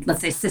and, let's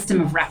say,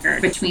 system of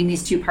record between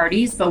these two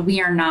parties, but we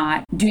are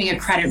not doing a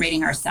credit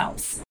rating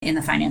ourselves in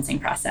the financing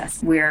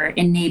process. We're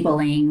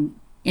enabling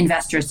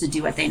investors to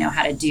do what they know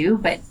how to do,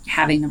 but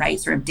having the right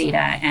sort of data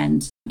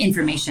and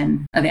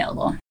information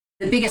available.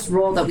 The biggest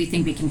role that we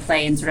think we can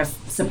play in sort of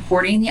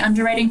supporting the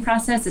underwriting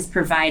process is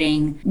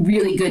providing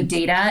really good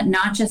data,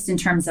 not just in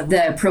terms of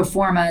the pro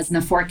formas and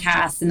the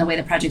forecasts and the way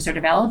the projects are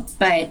developed,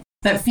 but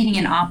feeding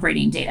in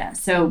operating data.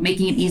 So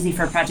making it easy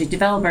for a project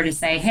developer to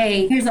say,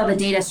 hey, here's all the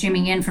data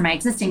streaming in for my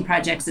existing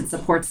projects. It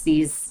supports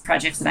these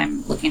projects that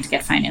I'm looking to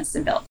get financed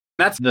and built.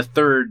 That's the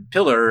third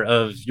pillar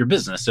of your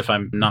business, if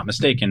I'm not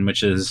mistaken,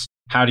 which is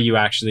how do you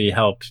actually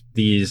help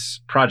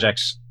these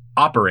projects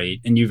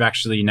operate? And you've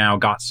actually now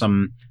got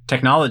some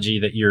technology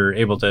that you're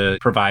able to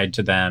provide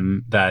to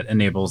them that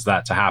enables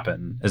that to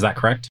happen. Is that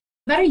correct?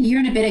 About a year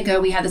and a bit ago,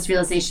 we had this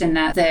realization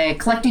that the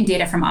collecting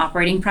data from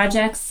operating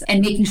projects and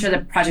making sure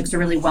that projects are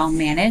really well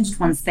managed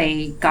once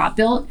they got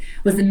built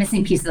was the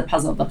missing piece of the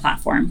puzzle of the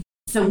platform.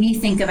 So we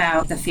think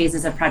about the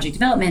phases of project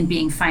development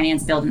being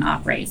finance, build, and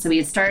operate. So we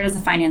had started as a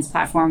finance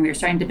platform. We were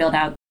starting to build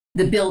out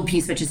the build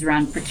piece, which is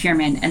around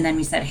procurement. And then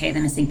we said, hey, the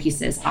missing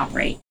piece is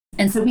operate.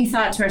 And so we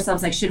thought to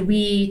ourselves, like, should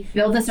we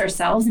build this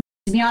ourselves?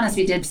 To be honest,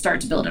 we did start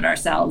to build it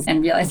ourselves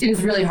and realized it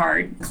was really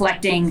hard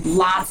collecting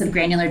lots of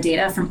granular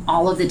data from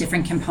all of the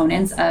different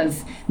components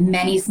of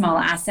many small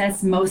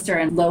assets. Most are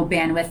in low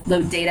bandwidth,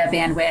 low data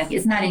bandwidth.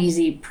 It's not an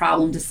easy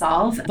problem to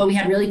solve, but we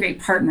had really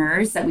great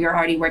partners that we were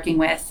already working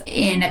with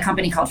in a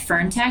company called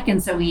FernTech.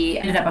 And so we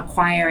ended up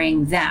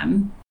acquiring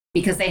them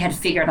because they had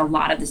figured a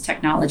lot of this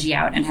technology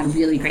out and had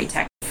really great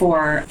tech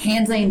for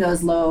handling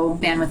those low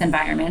bandwidth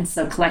environments.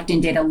 So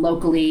collecting data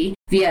locally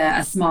via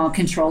a small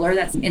controller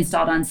that's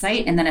installed on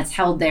site, and then it's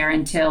held there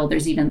until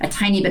there's even a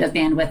tiny bit of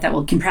bandwidth that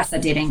will compress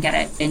that data and get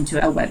it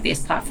into a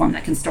web-based platform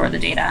that can store the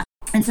data.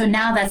 And so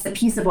now that's a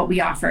piece of what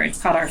we offer.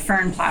 It's called our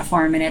Fern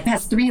platform, and it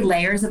has 3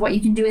 layers of what you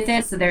can do with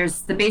it. So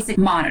there's the basic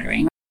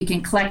monitoring. You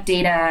can collect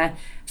data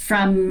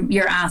from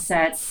your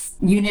assets,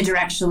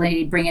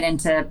 unidirectionally bring it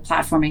into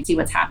platforming, see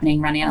what's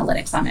happening, run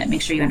analytics on it,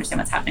 make sure you understand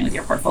what's happening with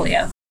your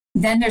portfolio.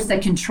 Then there's the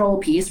control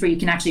piece where you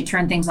can actually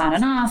turn things on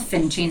and off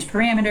and change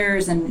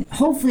parameters and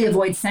hopefully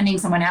avoid sending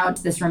someone out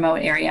to this remote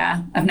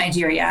area of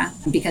Nigeria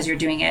because you're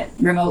doing it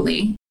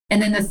remotely.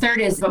 And then the third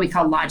is what we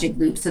call logic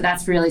loops. So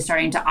that's really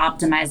starting to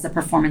optimize the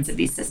performance of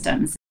these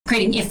systems,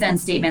 creating if-then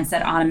statements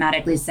that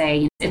automatically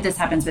say, if this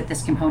happens with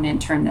this component,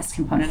 turn this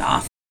component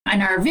off.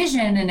 And our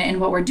vision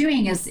and what we're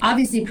doing is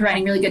obviously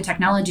providing really good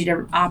technology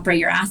to operate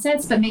your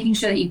assets, but making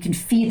sure that you can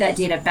feed that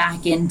data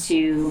back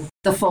into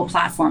the full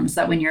platform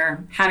so that when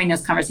you're having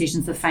those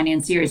conversations with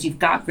financiers, you've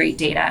got great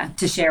data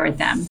to share with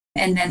them.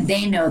 And then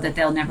they know that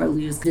they'll never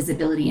lose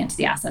visibility into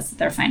the assets that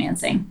they're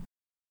financing.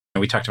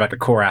 We talked about the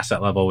core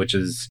asset level, which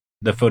is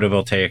the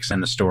photovoltaics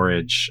and the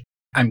storage.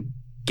 I'm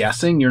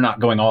guessing you're not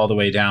going all the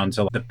way down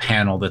to the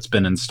panel that's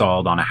been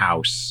installed on a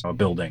house, a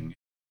building.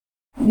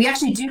 We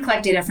actually do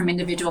collect data from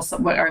individual,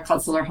 what are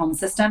called solar home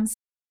systems.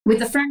 With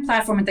the Fern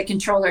platform, with the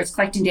controller, it's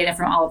collecting data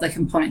from all of the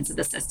components of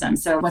the system.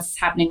 So what's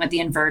happening with the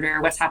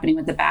inverter, what's happening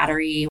with the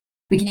battery.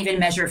 We can even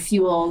measure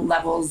fuel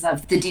levels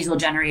of the diesel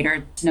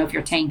generator to know if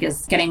your tank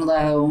is getting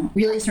low.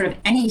 Really sort of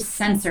any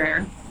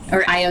sensor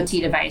or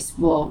IoT device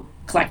will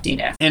collect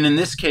data. And in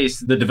this case,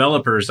 the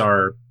developers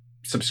are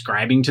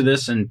subscribing to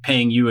this and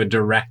paying you a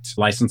direct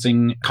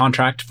licensing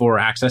contract for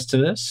access to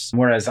this.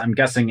 Whereas I'm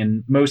guessing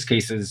in most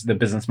cases, the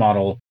business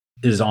model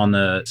is on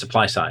the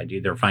supply side,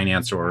 either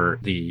finance or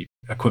the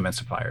equipment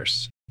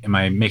suppliers. Am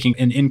I making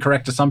an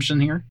incorrect assumption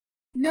here?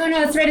 No,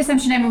 it's the right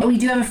assumption. I mean, we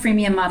do have a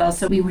freemium model,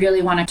 so we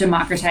really want to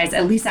democratize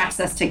at least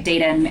access to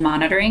data and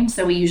monitoring.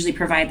 So we usually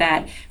provide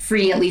that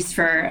free, at least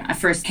for a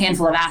first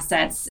handful of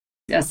assets,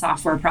 a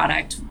software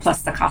product,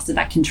 plus the cost of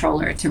that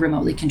controller to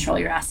remotely control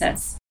your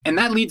assets. And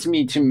that leads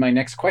me to my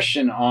next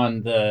question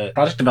on the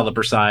project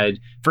developer side.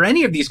 For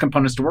any of these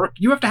components to work,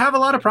 you have to have a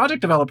lot of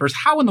project developers.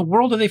 How in the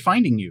world are they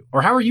finding you?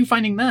 Or how are you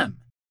finding them?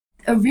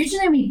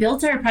 Originally, we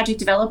built our project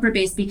developer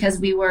base because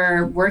we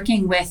were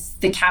working with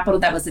the capital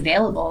that was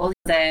available,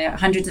 the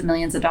hundreds of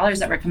millions of dollars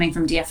that were coming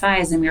from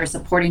DFIs, and we were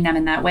supporting them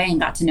in that way and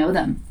got to know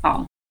them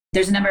all.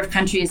 There's a number of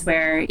countries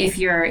where if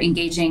you're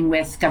engaging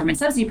with government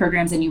subsidy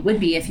programs, and you would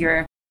be if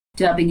you're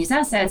developing these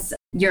assets,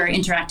 you're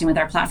interacting with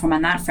our platform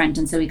on that front.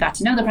 And so we got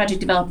to know the project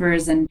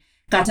developers and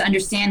got to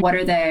understand what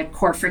are the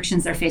core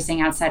frictions they're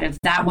facing outside of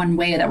that one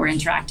way that we're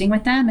interacting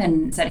with them,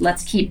 and said,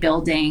 let's keep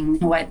building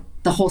what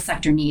the whole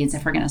sector needs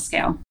if we're going to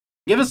scale.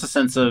 Give us a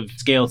sense of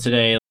scale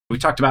today. We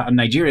talked about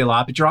Nigeria a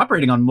lot, but you're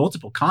operating on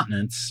multiple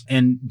continents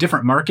and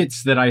different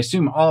markets that I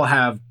assume all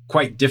have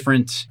quite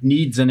different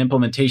needs and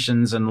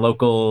implementations and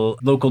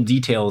local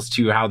details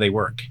to how they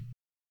work.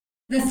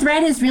 The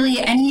thread is really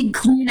any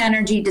clean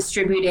energy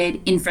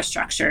distributed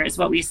infrastructure is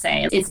what we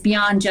say. It's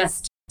beyond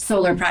just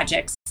solar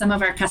projects. Some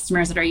of our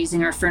customers that are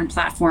using our Fern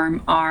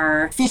platform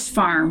are fish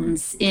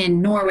farms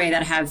in Norway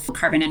that have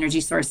carbon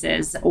energy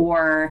sources,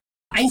 or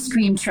ice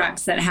cream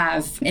trucks that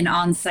have an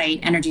on-site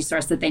energy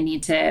source that they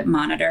need to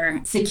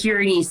monitor.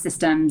 Security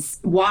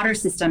systems, water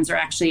systems are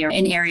actually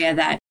an area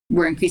that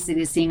we're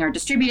increasingly seeing are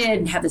distributed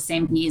and have the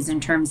same needs in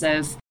terms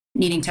of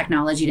needing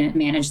technology to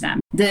manage them.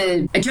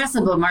 The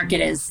addressable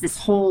market is this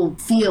whole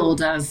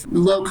field of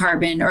low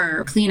carbon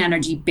or clean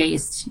energy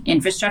based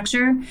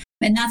infrastructure.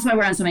 And that's why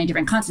we're on so many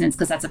different continents,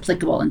 because that's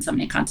applicable in so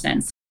many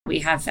continents. We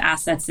have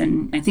assets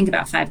in, I think,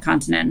 about 5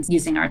 continents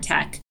using our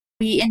tech.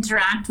 We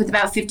interact with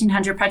about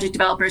 1,500 project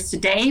developers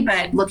today,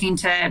 but looking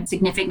to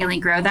significantly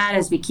grow that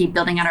as we keep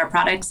building out our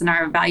products and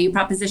our value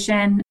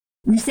proposition.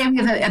 We say we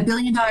have $1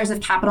 billion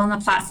of capital on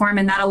the platform,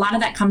 and that a lot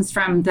of that comes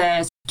from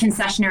the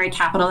concessionary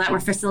capital that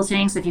we're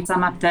facilitating. So if you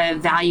sum up the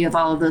value of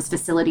all of those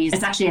facilities,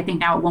 it's actually, I think,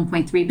 now at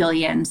 $1.3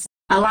 billion.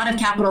 A lot of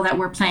capital that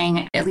we're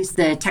playing, at least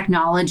the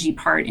technology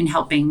part, in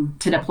helping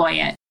to deploy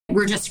it.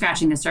 We're just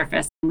scratching the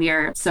surface. We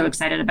are so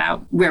excited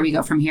about where we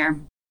go from here.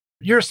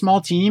 You're a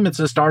small team. It's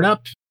a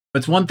startup.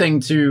 It's one thing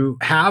to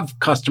have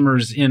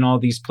customers in all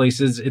these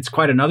places. It's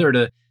quite another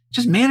to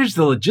just manage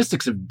the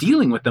logistics of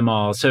dealing with them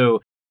all.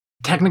 So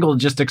technical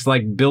logistics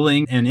like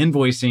billing and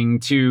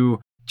invoicing, to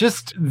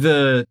just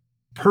the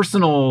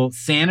personal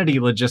sanity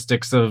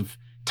logistics of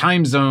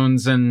time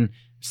zones and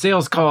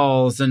sales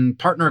calls and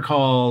partner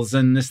calls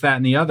and this, that,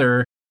 and the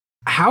other.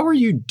 How are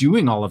you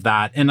doing all of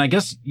that? And I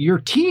guess your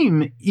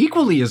team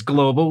equally is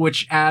global,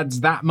 which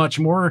adds that much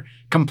more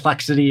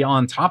complexity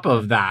on top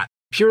of that.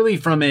 Purely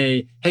from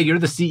hey, you're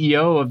the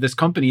CEO of this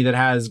company that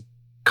has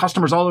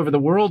customers all over the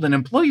world and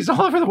employees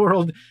all over the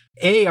world.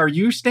 A, are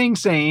you staying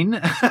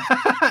sane?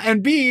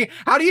 And B,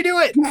 how do you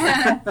do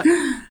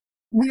it?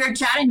 We were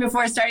chatting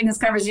before starting this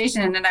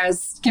conversation, and I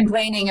was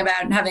complaining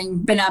about having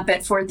been up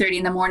at 4:30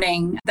 in the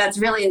morning. That's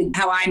really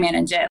how I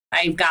manage it.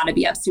 I've got to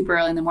be up super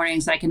early in the morning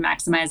so I can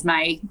maximize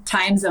my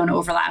time zone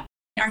overlap.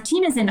 Our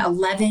team is in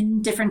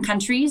 11 different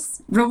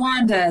countries: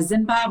 Rwanda,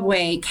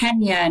 Zimbabwe,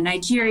 Kenya,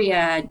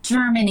 Nigeria,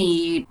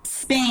 Germany,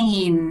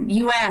 Spain,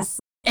 US,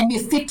 and we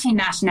have 15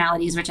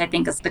 nationalities, which I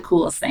think is the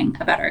coolest thing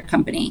about our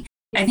company.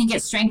 I think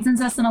it strengthens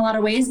us in a lot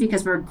of ways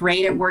because we're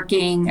great at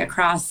working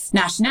across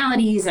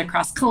nationalities,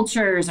 across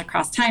cultures,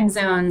 across time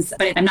zones.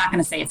 But I'm not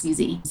going to say it's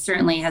easy. It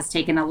certainly has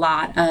taken a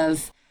lot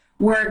of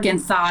work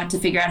and thought to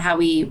figure out how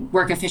we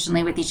work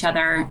efficiently with each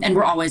other. And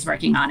we're always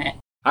working on it.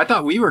 I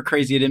thought we were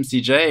crazy at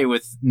MCJ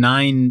with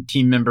 9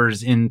 team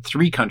members in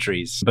 3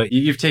 countries, but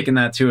you've taken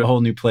that to a whole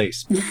new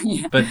place.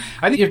 Yeah. But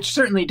I think it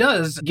certainly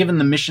does, given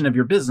the mission of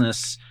your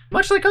business,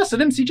 much like us at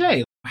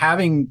MCJ.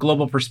 Having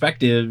global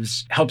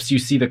perspectives helps you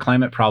see the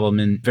climate problem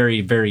in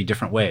very, very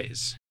different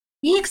ways.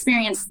 We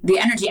experience the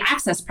energy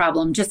access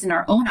problem just in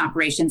our own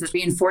operations. It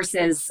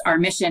reinforces our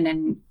mission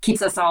and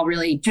keeps us all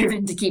really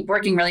driven to keep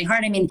working really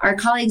hard. I mean, our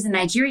colleagues in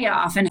Nigeria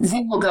often,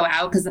 Zoom will go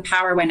out because the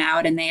power went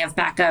out and they have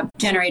backup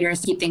generators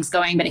to keep things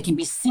going, but it can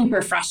be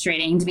super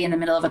frustrating to be in the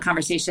middle of a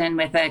conversation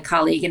with a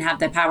colleague and have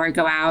the power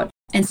go out.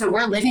 And so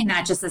we're living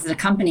that just as a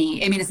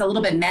company. I mean, it's a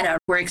little bit meta.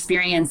 We're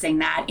experiencing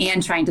that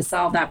and trying to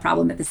solve that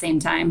problem at the same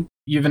time.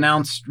 You've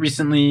announced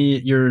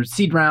recently your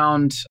seed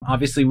round.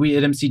 Obviously, we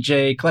at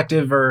MCJ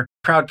Collective are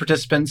proud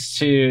participants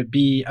to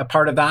be a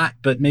part of that,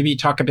 but maybe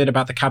talk a bit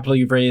about the capital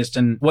you've raised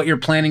and what you're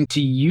planning to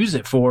use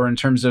it for in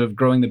terms of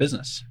growing the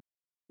business.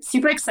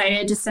 Super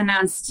excited. Just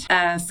announced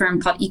a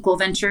firm called Equal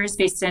Ventures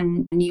based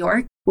in New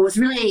York. What was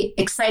really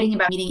exciting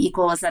about meeting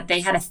Equal is that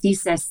they had a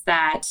thesis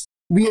that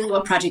really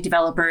what project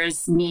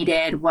developers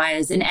needed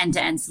was an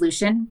end-to-end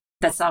solution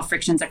that solved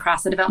frictions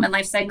across the development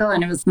lifecycle.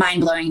 And it was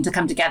mind-blowing to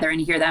come together and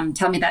hear them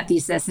tell me that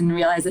thesis and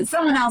realize that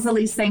someone else at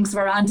least thinks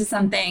we're onto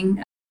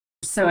something.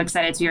 So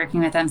excited to be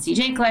working with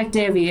MCJ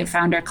Collective, we have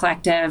Founder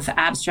Collective,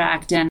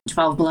 Abstract, and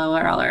 12 Below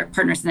are all our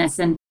partners in this.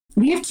 And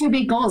we have two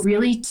big goals,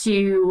 really,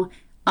 to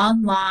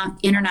unlock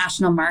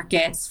international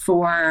markets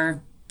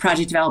for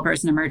project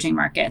developers in emerging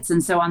markets.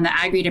 And so on the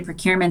aggregated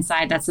procurement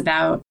side, that's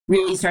about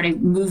really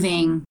starting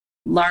moving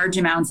large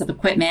amounts of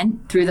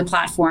equipment through the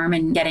platform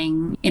and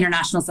getting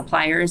international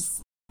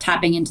suppliers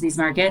tapping into these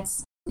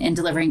markets and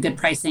delivering good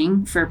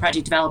pricing for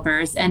project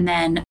developers. And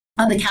then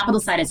on the capital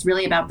side, it's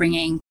really about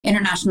bringing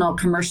international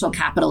commercial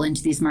capital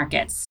into these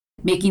markets,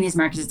 making these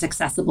markets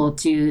accessible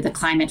to the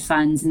climate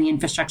funds and the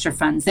infrastructure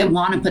funds that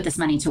want to put this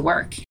money to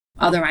work.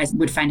 Otherwise,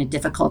 would find it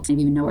difficult to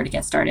even know where to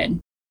get started.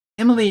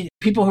 Emily,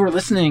 people who are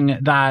listening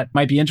that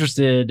might be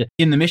interested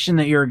in the mission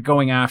that you're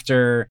going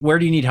after, where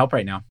do you need help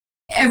right now?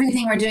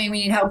 Everything we're doing,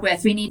 we need help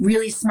with. We need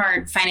really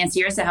smart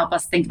financiers to help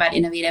us think about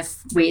innovative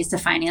ways to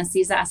finance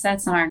these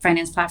assets on our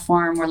finance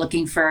platform. We're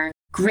looking for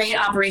great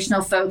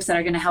operational folks that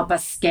are going to help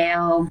us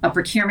scale a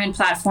procurement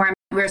platform.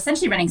 We're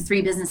essentially running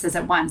 3 businesses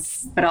at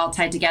once, but all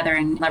tied together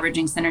and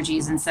leveraging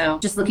synergies. And so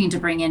just looking to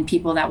bring in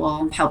people that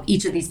will help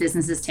each of these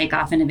businesses take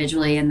off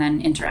individually and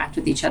then interact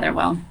with each other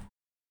well.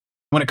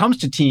 When it comes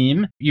to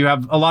team, you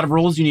have a lot of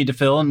roles you need to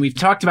fill. And we've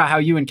talked about how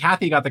you and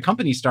Kathy got the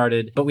company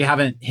started, but we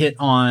haven't hit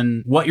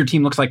on what your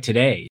team looks like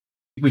today.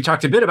 We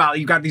talked a bit about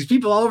you've got these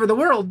people all over the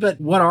world,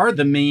 but what are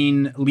the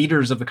main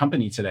leaders of the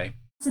company today?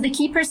 So the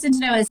key person to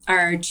know is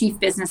our Chief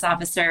Business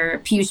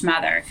Officer, Piyush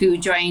Mathur, who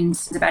joined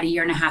about 1.5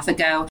 years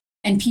ago.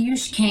 And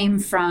Piyush came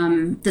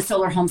from the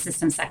solar home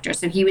system sector.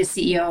 So he was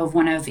CEO of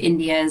one of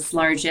India's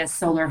largest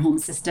solar home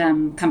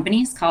system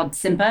companies called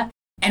Simba.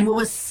 And what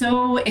was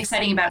so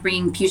exciting about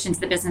bringing Piyush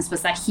into the business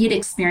was that he had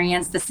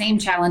experienced the same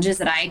challenges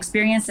that I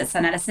experienced at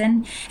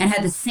SunEdison and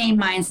had the same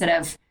mindset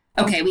of,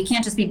 okay, we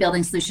can't just be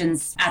building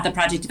solutions at the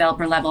project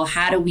developer level.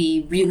 How do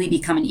we really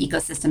become an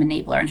ecosystem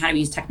enabler? And how do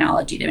we use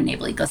technology to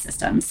enable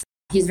ecosystems?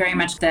 He's very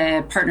much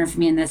the partner for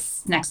me in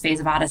this next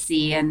phase of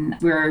Odyssey. And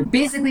we're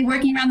basically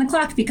working around the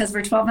clock because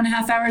we're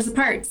 12.5 hours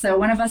apart. So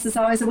one of us is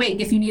always awake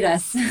if you need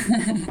us.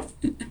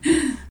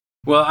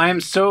 Well, I am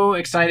so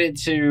excited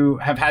to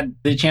have had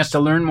the chance to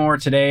learn more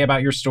today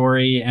about your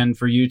story and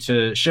for you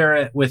to share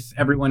it with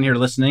everyone here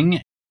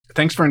listening.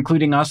 Thanks for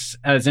including us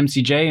as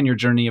MCJ in your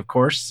journey, of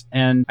course.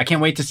 And I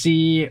can't wait to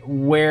see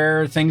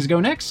where things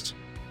go next.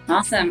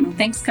 Awesome.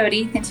 Thanks,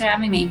 Cody. Thanks for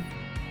having me.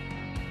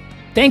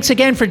 Thanks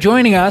again for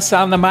joining us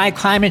on the My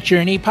Climate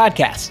Journey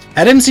podcast.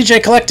 At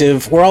MCJ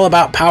Collective, we're all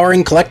about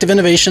powering collective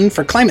innovation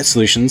for climate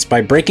solutions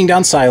by breaking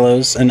down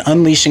silos and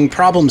unleashing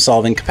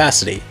problem-solving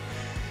capacity.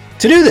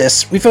 To do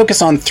this, we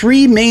focus on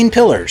 3 main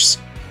pillars: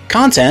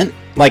 content,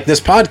 like this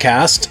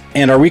podcast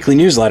and our weekly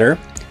newsletter;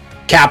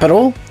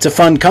 capital, to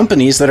fund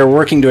companies that are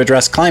working to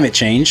address climate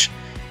change;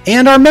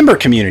 and our member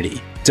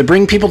community, to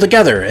bring people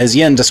together, as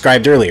Yen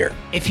described earlier.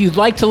 If you'd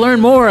like to learn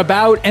more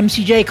about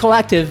MCJ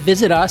Collective,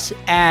 visit us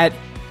at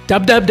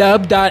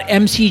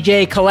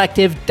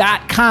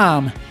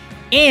www.mcjcollective.com.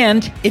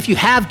 And if you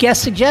have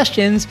guest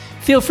suggestions,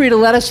 feel free to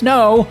let us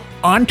know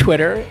on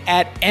Twitter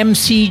at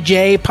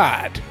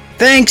MCJPod.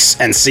 Thanks,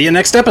 and see you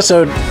next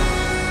episode.